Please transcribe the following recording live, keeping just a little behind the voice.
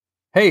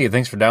Hey,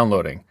 thanks for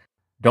downloading.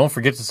 Don't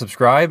forget to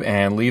subscribe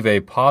and leave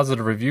a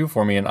positive review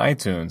for me in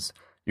iTunes.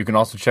 You can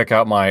also check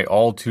out my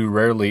all too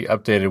rarely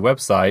updated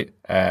website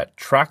at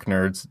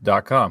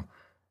tracknerds.com.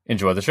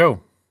 Enjoy the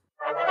show.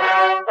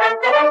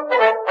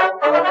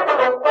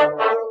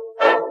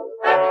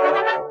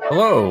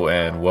 Hello,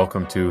 and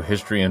welcome to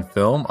History and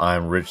Film.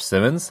 I'm Rich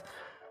Simmons.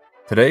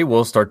 Today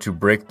we'll start to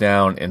break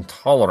down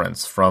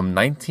Intolerance from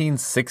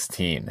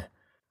 1916.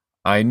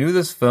 I knew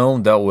this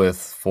film dealt with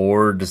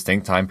four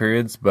distinct time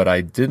periods, but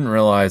I didn't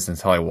realize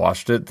until I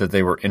watched it that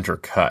they were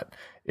intercut.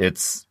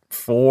 It's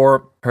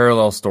four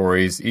parallel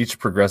stories, each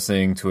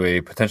progressing to a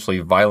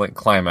potentially violent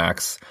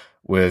climax,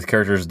 with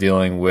characters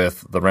dealing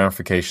with the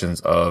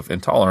ramifications of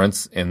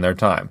intolerance in their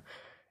time.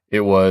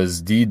 It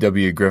was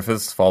D.W.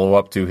 Griffith's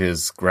follow-up to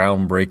his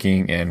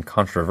groundbreaking and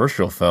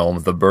controversial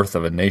film, The Birth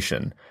of a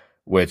Nation,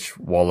 which,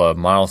 while a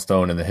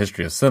milestone in the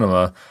history of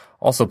cinema,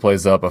 also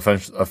plays up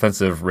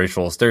offensive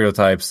racial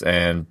stereotypes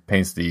and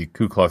paints the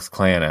Ku Klux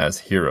Klan as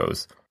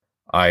heroes.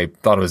 I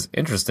thought it was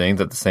interesting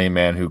that the same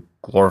man who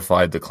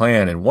glorified the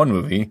Klan in one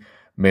movie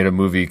made a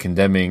movie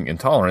condemning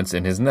intolerance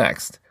in his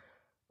next.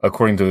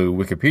 According to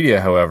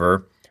Wikipedia,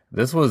 however,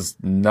 this was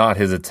not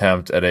his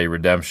attempt at a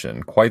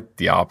redemption, quite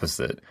the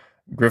opposite.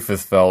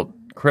 Griffith felt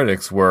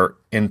critics were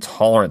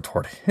intolerant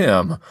toward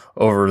him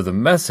over the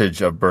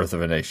message of Birth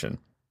of a Nation.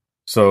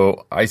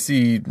 So I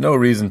see no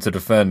reason to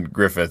defend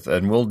Griffith,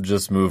 and we'll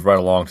just move right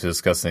along to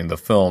discussing the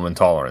film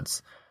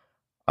Intolerance.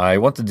 I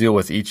want to deal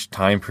with each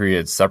time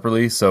period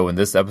separately, so in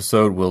this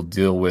episode we'll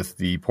deal with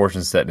the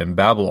portion set in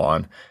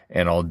Babylon,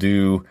 and I'll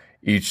do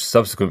each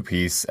subsequent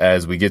piece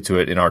as we get to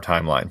it in our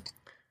timeline.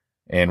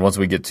 And once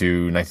we get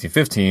to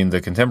 1915,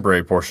 the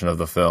contemporary portion of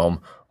the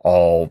film,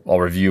 I'll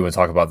review and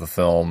talk about the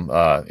film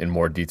in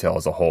more detail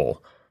as a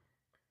whole.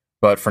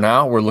 But for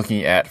now, we're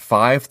looking at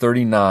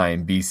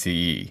 539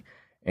 BCE.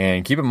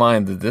 And keep in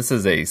mind that this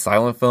is a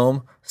silent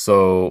film,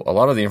 so a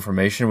lot of the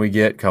information we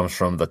get comes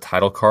from the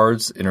title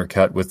cards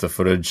intercut with the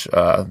footage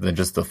than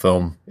just the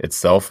film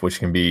itself, which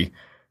can be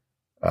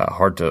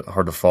hard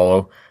to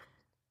follow.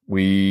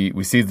 We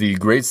see the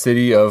great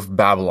city of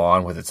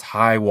Babylon with its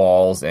high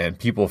walls and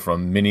people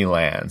from many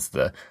lands,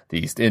 the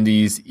East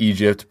Indies,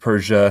 Egypt,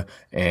 Persia,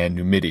 and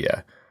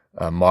Numidia,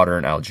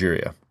 modern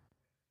Algeria.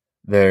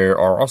 There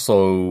are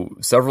also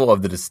several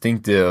of the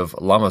distinctive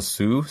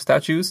Lamassu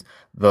statues,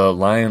 the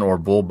lion or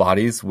bull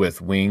bodies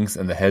with wings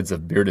and the heads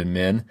of bearded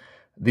men.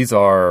 These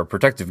are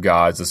protective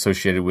gods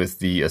associated with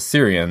the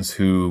Assyrians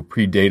who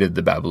predated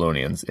the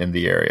Babylonians in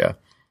the area.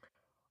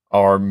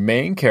 Our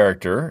main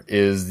character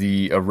is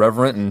the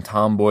irreverent and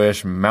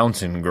tomboyish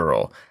mountain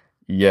girl.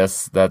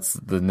 Yes, that's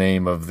the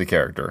name of the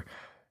character.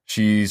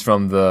 She's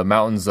from the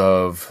mountains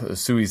of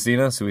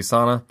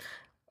Suisana,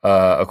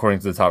 according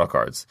to the title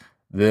cards.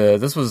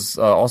 This was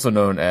also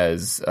known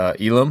as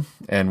Elam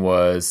and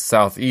was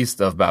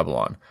southeast of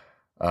Babylon.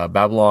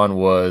 Babylon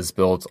was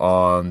built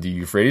on the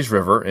Euphrates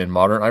River in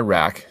modern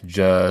Iraq,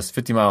 just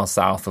 50 miles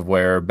south of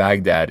where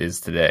Baghdad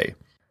is today.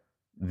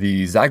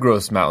 The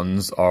Zagros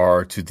Mountains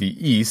are to the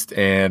east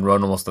and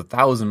run almost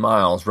 1,000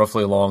 miles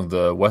roughly along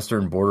the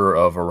western border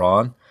of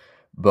Iran.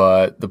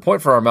 But the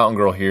point for our mountain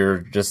girl here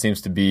just seems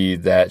to be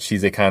that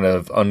she's a kind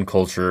of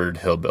uncultured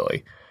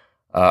hillbilly.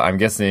 I'm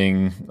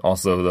guessing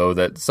also, though,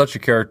 that such a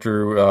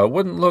character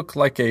wouldn't look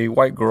like a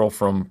white girl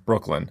from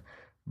Brooklyn.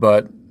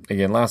 But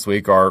again, last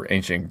week, our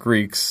ancient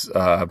Greeks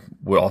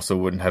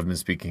wouldn't have been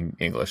speaking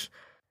English.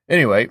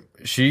 Anyway,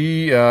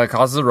 she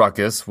causes a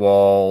ruckus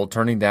while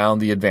turning down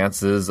the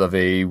advances of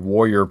a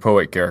warrior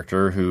poet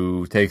character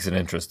who takes an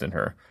interest in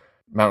her.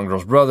 Mountain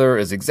Girl's brother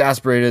is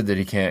exasperated that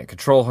he can't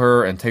control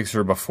her and takes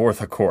her before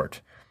the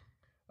court.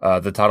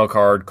 The title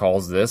card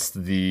calls this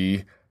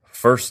the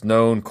first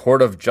known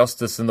court of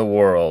justice in the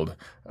world,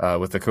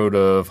 with the code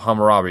of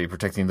Hammurabi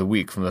protecting the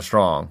weak from the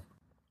strong.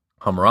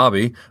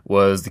 Hammurabi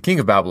was the king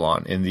of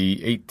Babylon in the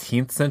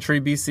 18th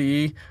century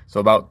BCE, so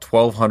about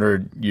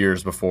 1,200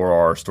 years before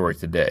our story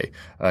today.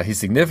 He's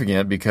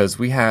significant because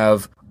we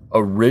have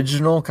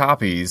original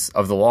copies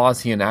of the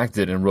laws he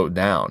enacted and wrote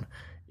down.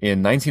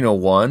 In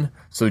 1901,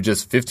 so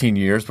just 15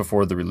 years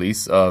before the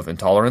release of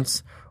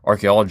Intolerance,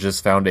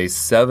 archaeologists found a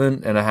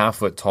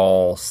 7.5-foot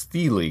tall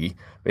stele,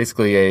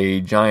 basically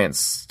a giant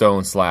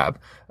stone slab,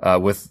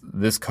 with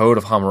this code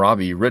of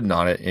Hammurabi written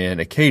on it in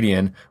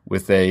Akkadian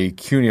with a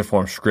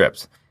cuneiform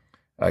script.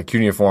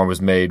 Cuneiform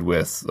was made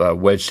with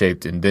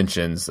wedge-shaped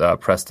indentions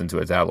pressed into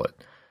a tablet.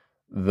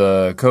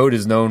 The code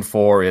is known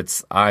for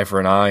its eye for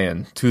an eye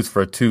and tooth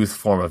for a tooth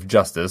form of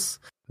justice.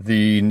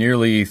 The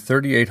nearly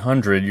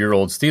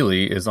 3,800-year-old stele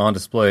is on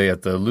display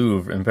at the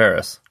Louvre in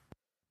Paris.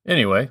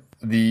 Anyway,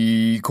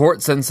 the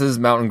court sentences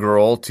Mountain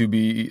Girl to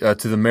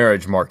the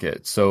marriage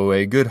market, so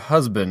a good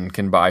husband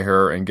can buy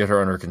her and get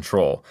her under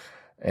control.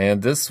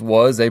 And this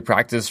was a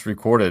practice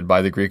recorded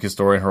by the Greek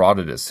historian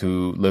Herodotus,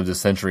 who lived a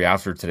century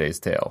after today's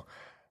tale.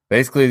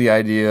 Basically, the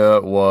idea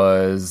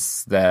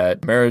was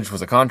that marriage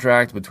was a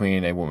contract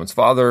between a woman's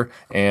father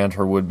and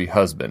her would-be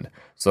husband.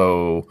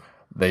 So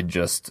they'd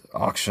just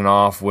auction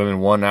off women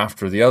one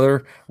after the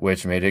other,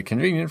 which made it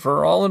convenient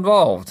for all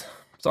involved.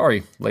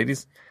 Sorry,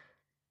 ladies.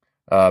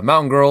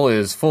 Mountain Girl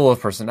is full of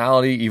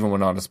personality, even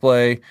when on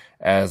display.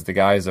 As the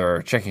guys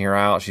are checking her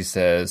out, she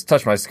says,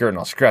 "Touch my skirt and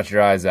I'll scratch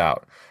your eyes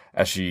out,"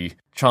 as she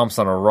chomps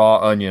on a raw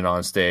onion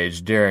on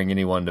stage, daring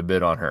anyone to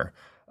bid on her.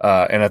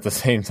 And at the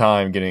same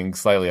time getting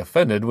slightly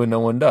offended when no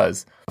one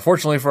does.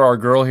 Fortunately for our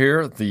girl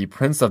here, the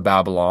Prince of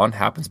Babylon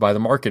happens by the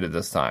market at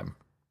this time.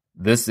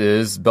 This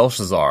is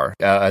Belshazzar,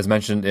 as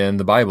mentioned in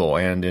the Bible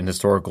and in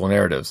historical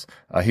narratives.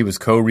 He was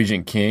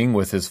co-regent king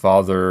with his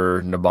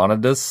father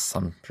Nabonidus.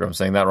 I'm sure I'm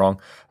saying that wrong.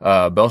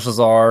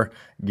 Belshazzar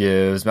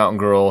gives Mountain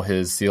Girl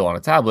his seal on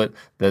a tablet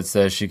that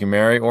says she can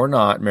marry or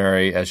not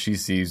marry as she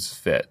sees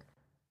fit.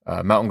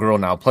 Mountain Girl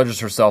now pledges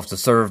herself to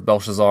serve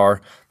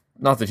Belshazzar.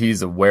 Not that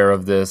he's aware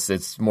of this,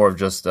 it's more of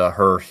just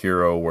her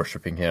hero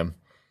worshiping him.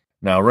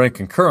 Now, running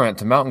concurrent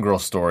to Mountain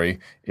Girl's story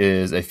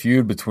is a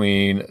feud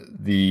between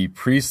the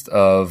priest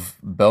of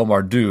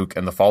Bel-Marduk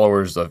and the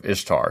followers of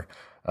Ishtar.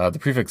 The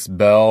prefix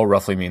Bel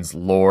roughly means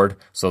Lord,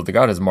 so the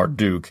god is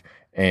Marduk,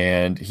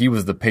 and he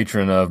was the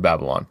patron of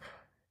Babylon.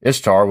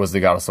 Ishtar was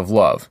the goddess of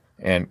love.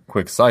 And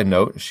quick side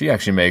note, she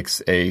actually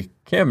makes a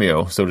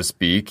cameo, so to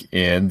speak,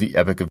 in the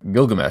Epic of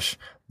Gilgamesh,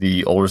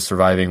 the oldest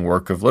surviving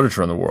work of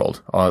literature in the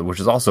world, which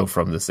is also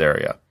from this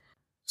area.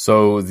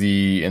 So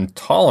the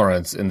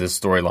intolerance in this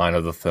storyline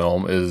of the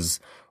film is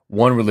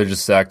one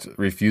religious sect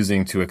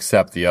refusing to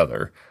accept the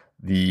other.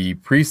 The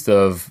priest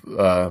of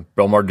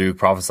Bel-Marduk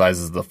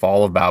prophesizes the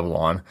fall of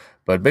Babylon,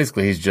 but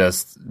basically he's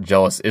just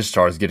jealous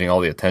Ishtar is getting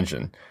all the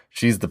attention.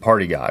 She's the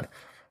party god.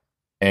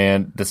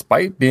 And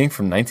despite being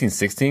from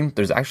 1916,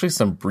 there's actually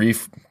some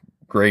brief,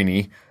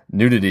 grainy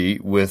nudity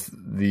with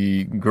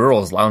the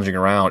girls lounging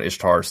around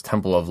Ishtar's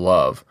Temple of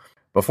Love.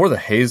 Before the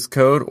Hays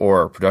Code,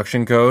 or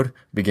Production Code,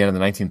 began in the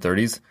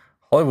 1930s,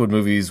 Hollywood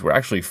movies were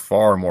actually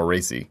far more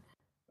racy.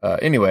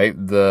 Anyway,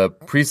 the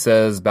priest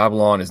says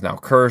Babylon is now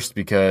cursed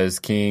because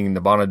King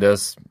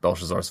Nabonidus,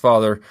 Belshazzar's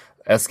father,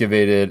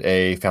 excavated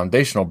a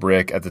foundational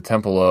brick at the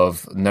temple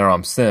of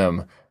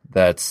Naram-Sin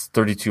that's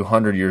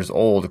 3,200 years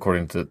old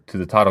according to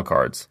the title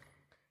cards.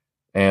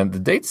 And the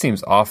date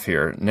seems off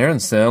here.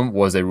 Naram-Sin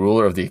was a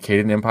ruler of the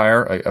Akkadian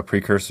Empire, a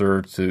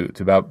precursor to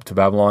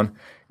Babylon,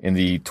 in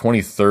the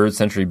 23rd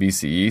century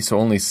BCE, so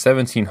only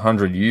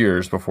 1,700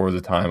 years before the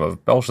time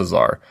of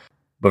Belshazzar,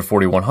 but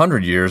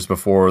 4,100 years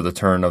before the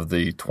turn of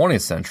the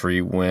 20th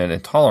century when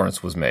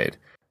intolerance was made.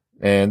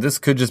 And this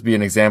could just be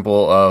an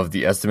example of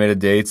the estimated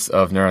dates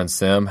of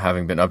Naram-Sin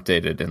having been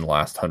updated in the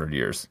last 100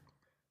 years.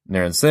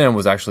 Naram-Sin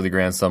was actually the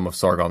grandson of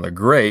Sargon the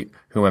Great,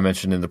 whom I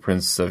mentioned in the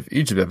Prince of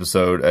Egypt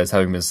episode as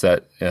having been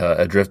set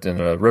adrift in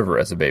a river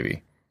as a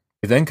baby.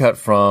 We then cut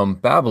from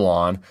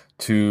Babylon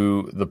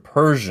to the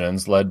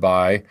Persians led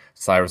by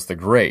Cyrus the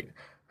Great,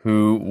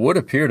 who would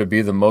appear to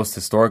be the most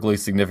historically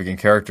significant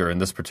character in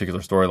this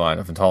particular storyline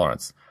of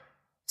intolerance.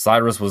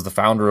 Cyrus was the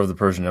founder of the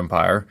Persian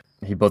Empire.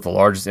 He built the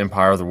largest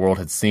empire the world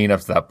had seen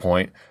up to that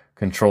point,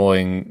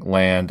 controlling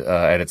land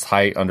at its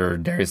height under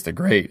Darius the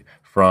Great,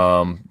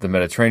 from the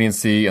Mediterranean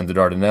Sea and the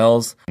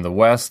Dardanelles in the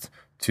west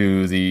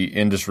to the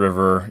Indus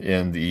River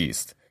in the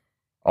east.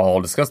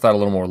 I'll discuss that a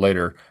little more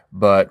later,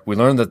 but we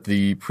learned that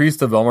the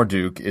priest of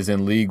Bel-Marduk is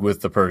in league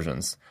with the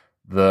Persians.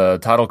 The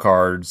title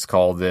cards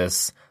call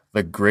this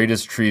the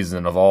greatest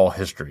treason of all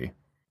history.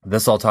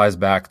 This all ties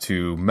back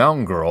to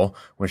Mountain Girl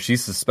when she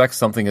suspects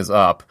something is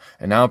up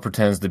and now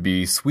pretends to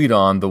be Sweet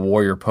On, the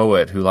warrior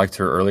poet who liked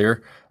her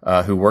earlier,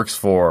 who works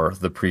for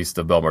the priest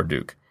of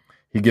Bel-Marduk.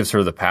 He gives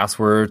her the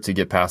password to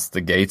get past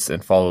the gates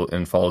and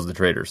follows the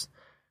traders.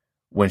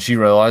 When she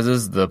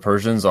realizes the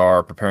Persians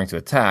are preparing to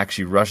attack,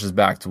 she rushes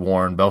back to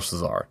warn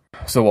Belshazzar.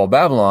 So while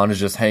Babylon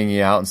is just hanging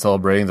out and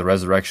celebrating the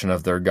resurrection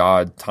of their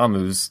god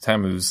Tammuz,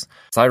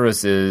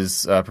 Cyrus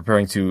is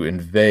preparing to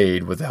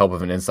invade with the help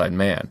of an inside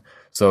man.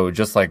 So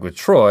just like with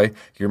Troy,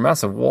 your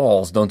massive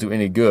walls don't do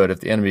any good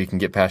if the enemy can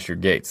get past your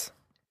gates.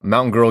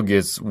 Mountain Girl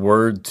gets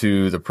word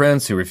to the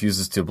prince, who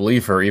refuses to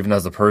believe her even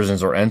as the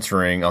Persians are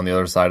entering on the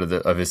other side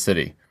of his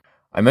city.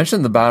 I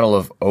mentioned the Battle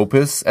of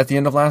Opis at the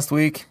end of last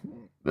week.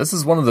 This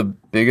is one of the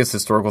biggest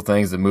historical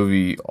things the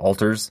movie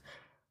alters.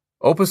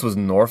 Opis was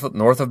north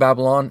of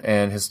Babylon,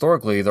 and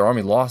historically their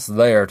army lost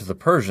there to the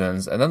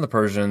Persians, and then the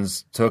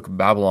Persians took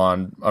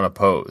Babylon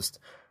unopposed.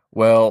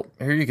 Well,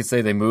 here you could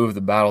say they moved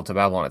the battle to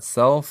Babylon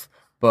itself,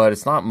 but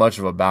it's not much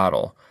of a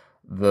battle.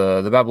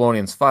 The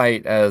Babylonians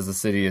fight as the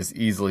city is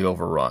easily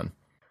overrun.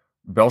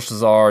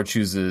 Belshazzar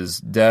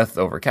chooses death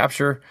over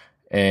capture,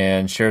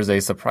 and shares a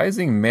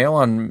surprising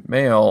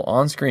male-on-male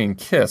on-screen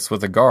kiss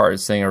with the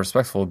guards, saying a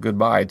respectful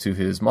goodbye to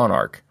his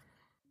monarch.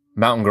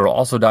 Mountain Girl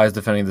also dies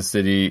defending the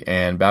city,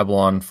 and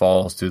Babylon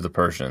falls to the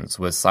Persians,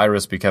 with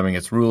Cyrus becoming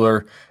its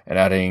ruler and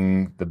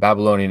adding the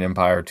Babylonian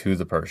Empire to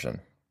the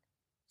Persian.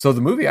 So the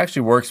movie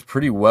actually works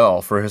pretty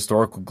well for a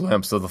historical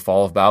glimpse of the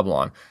fall of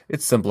Babylon.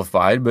 It's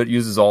simplified, but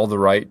uses all the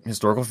right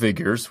historical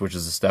figures, which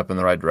is a step in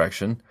the right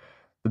direction.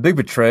 The big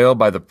betrayal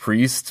by the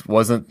priest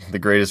wasn't the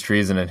greatest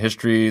treason in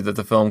history that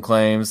the film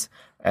claims,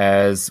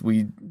 as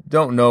we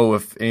don't know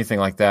if anything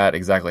like that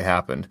exactly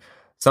happened.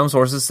 Some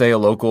sources say a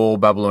local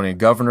Babylonian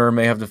governor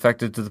may have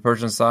defected to the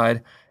Persian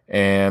side,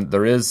 and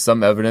there is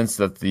some evidence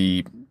that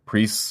the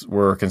priests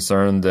were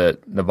concerned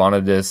that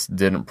Nabonidus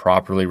didn't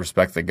properly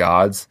respect the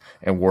gods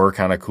and were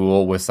kind of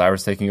cool with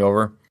Cyrus taking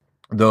over.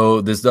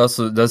 Though this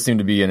does seem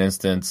to be an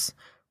instance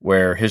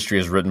where history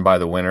is written by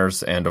the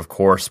winners, and of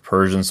course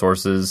Persian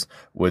sources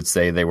would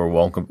say they were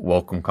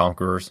welcome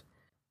conquerors.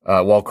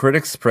 While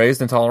critics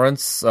praised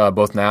Intolerance,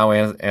 both now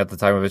and at the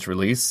time of its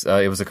release,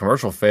 it was a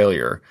commercial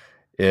failure.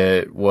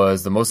 It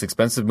was the most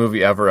expensive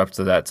movie ever up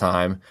to that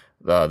time.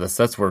 The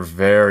sets were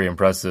very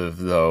impressive,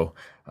 though.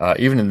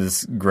 Even in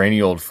this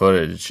grainy old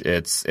footage,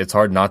 it's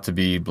hard not to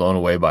be blown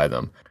away by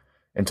them.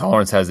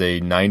 Intolerance has a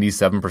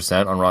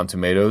 97% on Rotten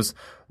Tomatoes,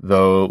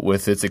 though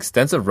with its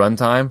extensive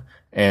runtime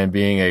and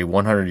being a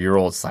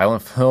 100-year-old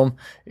silent film,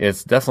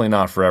 it's definitely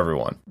not for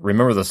everyone.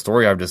 Remember, the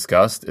story I've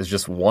discussed is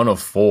just one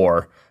of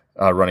 4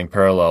 running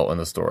parallel in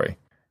the story.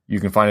 You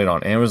can find it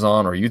on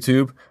Amazon or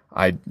YouTube.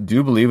 I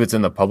do believe it's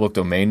in the public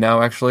domain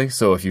now, actually,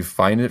 so if you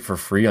find it for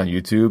free on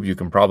YouTube, you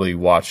can probably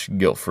watch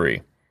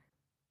guilt-free.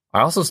 I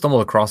also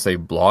stumbled across a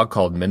blog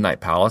called Midnight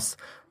Palace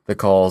that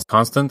calls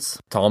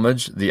Constance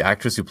Talmadge, the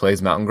actress who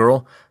plays Mountain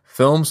Girl,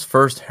 film's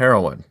first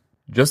heroine.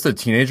 Just a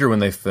teenager when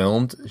they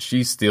filmed,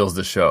 she steals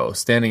the show,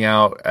 standing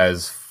out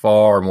as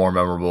far more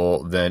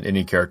memorable than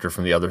any character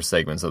from the other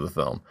segments of the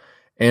film.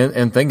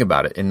 And think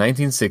about it. In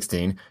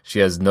 1916, she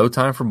has no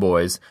time for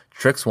boys,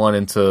 tricks one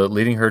into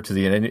leading her to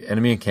the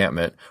enemy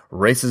encampment,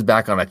 races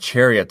back on a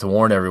chariot to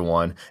warn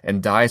everyone,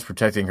 and dies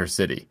protecting her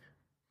city.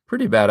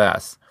 Pretty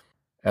badass.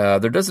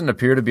 There doesn't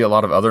appear to be a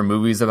lot of other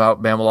movies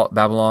about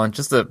Babylon,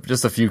 just a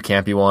few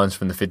campy ones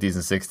from the 50s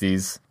and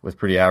 60s with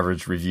pretty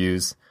average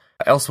reviews.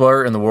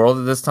 Elsewhere in the world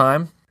at this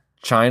time,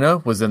 China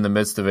was in the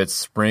midst of its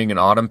spring and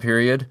autumn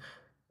period,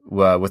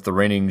 with the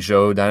reigning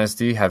Zhou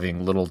dynasty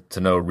having little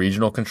to no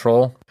regional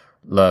control.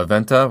 La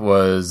Venta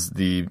was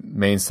the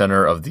main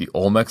center of the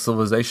Olmec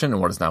civilization in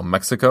what is now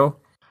Mexico.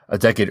 A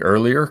decade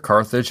earlier,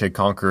 Carthage had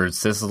conquered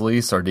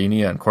Sicily,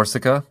 Sardinia, and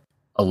Corsica.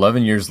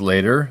 11 years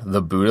later,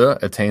 the Buddha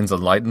attains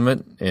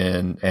enlightenment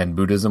and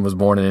Buddhism was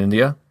born in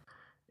India.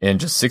 In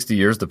just 60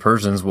 years, the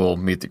Persians will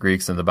meet the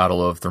Greeks in the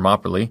Battle of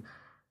Thermopylae.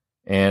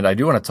 And I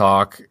do want to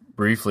talk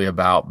briefly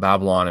about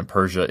Babylon and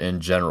Persia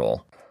in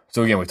general.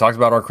 So again, we talked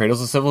about our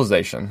cradles of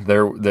civilization,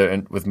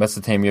 with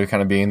Mesopotamia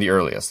kind of being the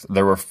earliest.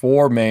 There were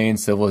 4 main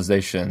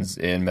civilizations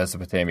in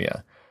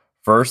Mesopotamia.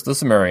 First, the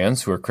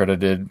Sumerians, who are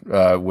credited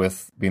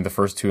with being the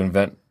first to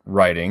invent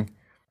writing.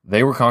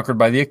 They were conquered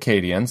by the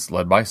Akkadians,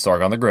 led by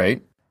Sargon the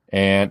Great.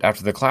 And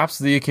after the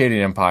collapse of the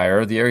Akkadian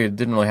Empire, the area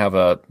didn't really have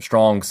a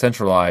strong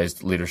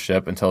centralized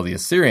leadership until the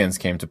Assyrians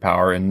came to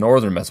power in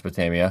northern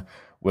Mesopotamia,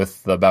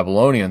 with the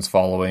Babylonians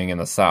following in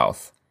the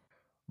south.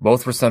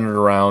 Both were centered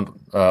around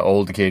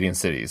old Akkadian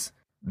cities.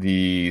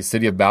 The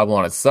city of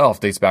Babylon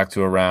itself dates back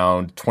to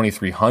around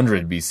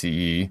 2300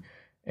 BCE,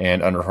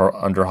 and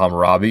under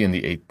Hammurabi in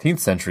the 18th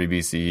century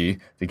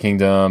BCE, the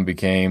kingdom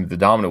became the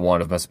dominant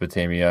one of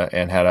Mesopotamia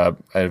and had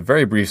a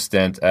very brief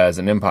stint as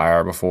an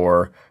empire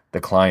before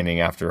declining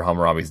after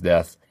Hammurabi's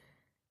death.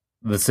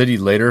 The city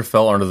later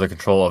fell under the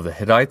control of the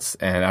Hittites,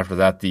 and after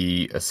that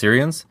the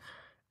Assyrians.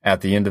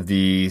 At the end of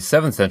the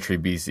 7th century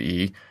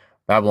BCE,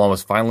 Babylon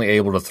was finally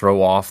able to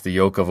throw off the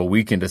yoke of a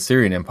weakened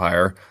Assyrian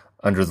empire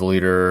under the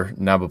leader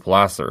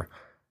Nabopolassar.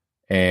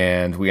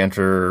 And we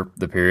enter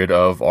the period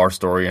of our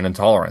story and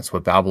Intolerance,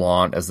 with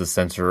Babylon as the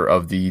center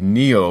of the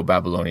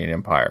Neo-Babylonian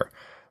Empire.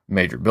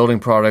 Major building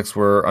projects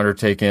were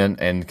undertaken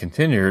and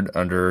continued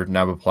under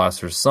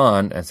Nabopolassar's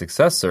son and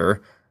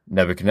successor,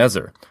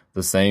 Nebuchadnezzar,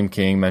 the same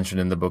king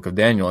mentioned in the book of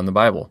Daniel in the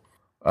Bible.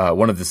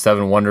 One of the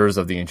 7 wonders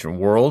of the ancient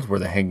world were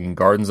the Hanging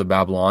Gardens of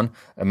Babylon,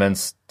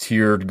 immense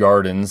tiered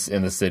gardens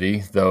in the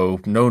city, though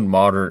no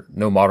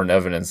modern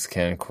evidence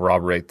can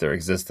corroborate their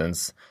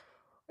existence.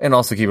 And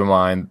also keep in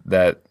mind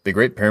that the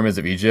Great Pyramids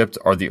of Egypt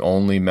are the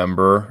only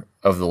member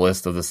of the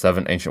list of the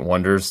 7 ancient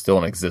wonders still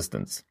in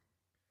existence.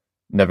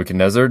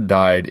 Nebuchadnezzar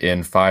died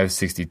in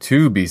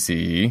 562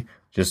 BCE,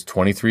 just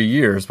 23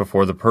 years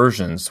before the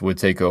Persians would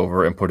take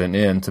over and put an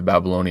end to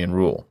Babylonian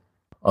rule.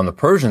 On the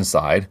Persian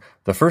side,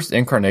 the first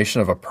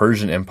incarnation of a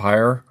Persian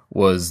empire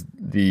was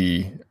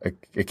the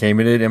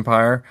Achaemenid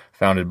Empire,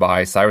 founded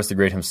by Cyrus the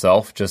Great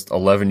himself just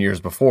 11 years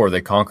before they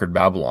conquered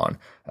Babylon,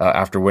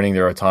 after winning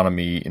their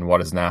autonomy in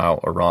what is now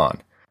Iran.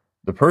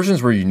 The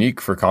Persians were unique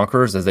for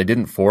conquerors as they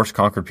didn't force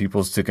conquered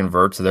peoples to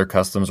convert to their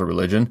customs or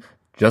religion,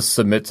 just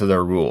submit to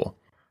their rule.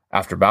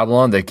 After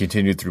Babylon, they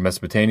continued through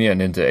Mesopotamia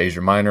and into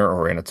Asia Minor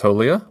or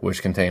Anatolia,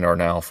 which contained our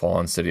now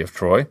fallen city of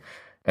Troy.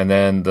 And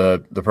then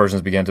the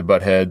Persians began to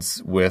butt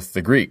heads with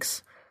the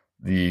Greeks.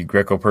 The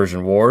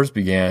Greco-Persian Wars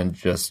began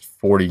just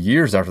 40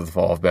 years after the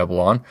fall of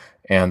Babylon,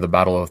 and the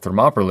Battle of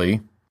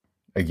Thermopylae,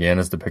 again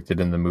as depicted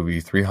in the movie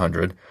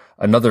 300,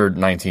 another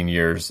 19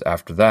 years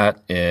after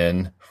that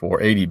in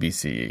 480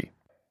 BCE.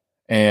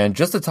 And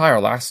just to tie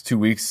our last 2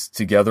 weeks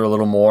together a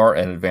little more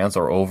and advance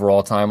our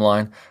overall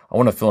timeline, I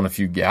want to fill in a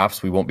few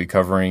gaps we won't be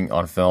covering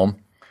on film.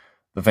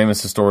 The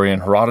famous historian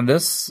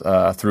Herodotus,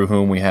 through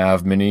whom we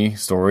have many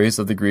stories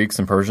of the Greeks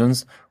and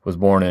Persians, was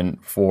born in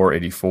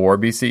 484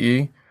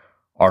 BCE.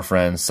 Our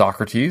friend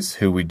Socrates,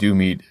 who we do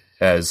meet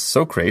as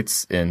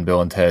Socrates in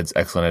Bill and Ted's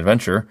Excellent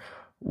Adventure,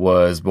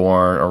 was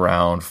born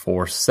around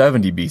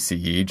 470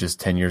 BCE, just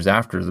 10 years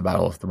after the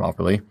Battle of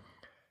Thermopylae.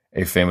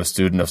 A famous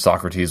student of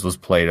Socrates was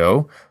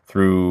Plato,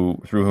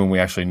 through whom we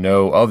actually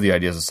know of the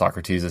ideas of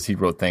Socrates, as he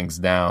wrote things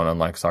down,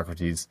 unlike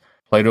Socrates.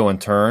 Plato, in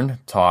turn,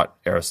 taught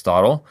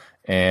Aristotle,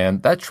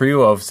 and that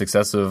trio of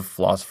successive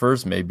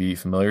philosophers may be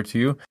familiar to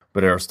you,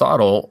 but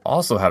Aristotle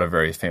also had a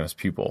very famous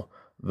pupil,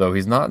 though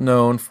he's not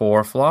known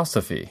for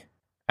philosophy: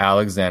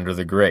 Alexander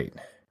the Great.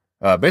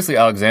 Basically,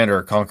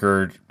 Alexander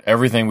conquered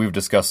everything we've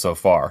discussed so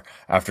far.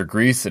 After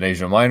Greece and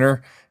Asia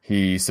Minor,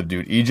 he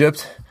subdued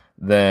Egypt,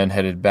 then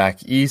headed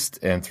back east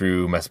and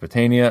through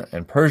Mesopotamia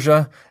and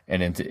Persia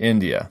and into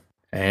India.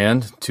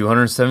 And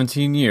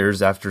 217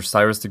 years after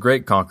Cyrus the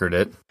Great conquered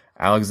it,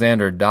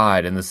 Alexander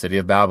died in the city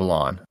of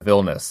Babylon of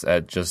illness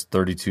at just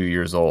 32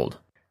 years old.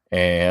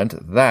 And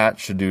that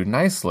should do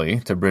nicely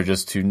to bridge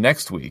us to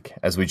next week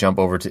as we jump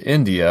over to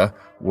India,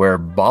 where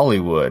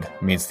Bollywood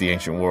meets the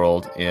ancient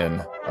world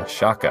in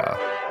Ashaka.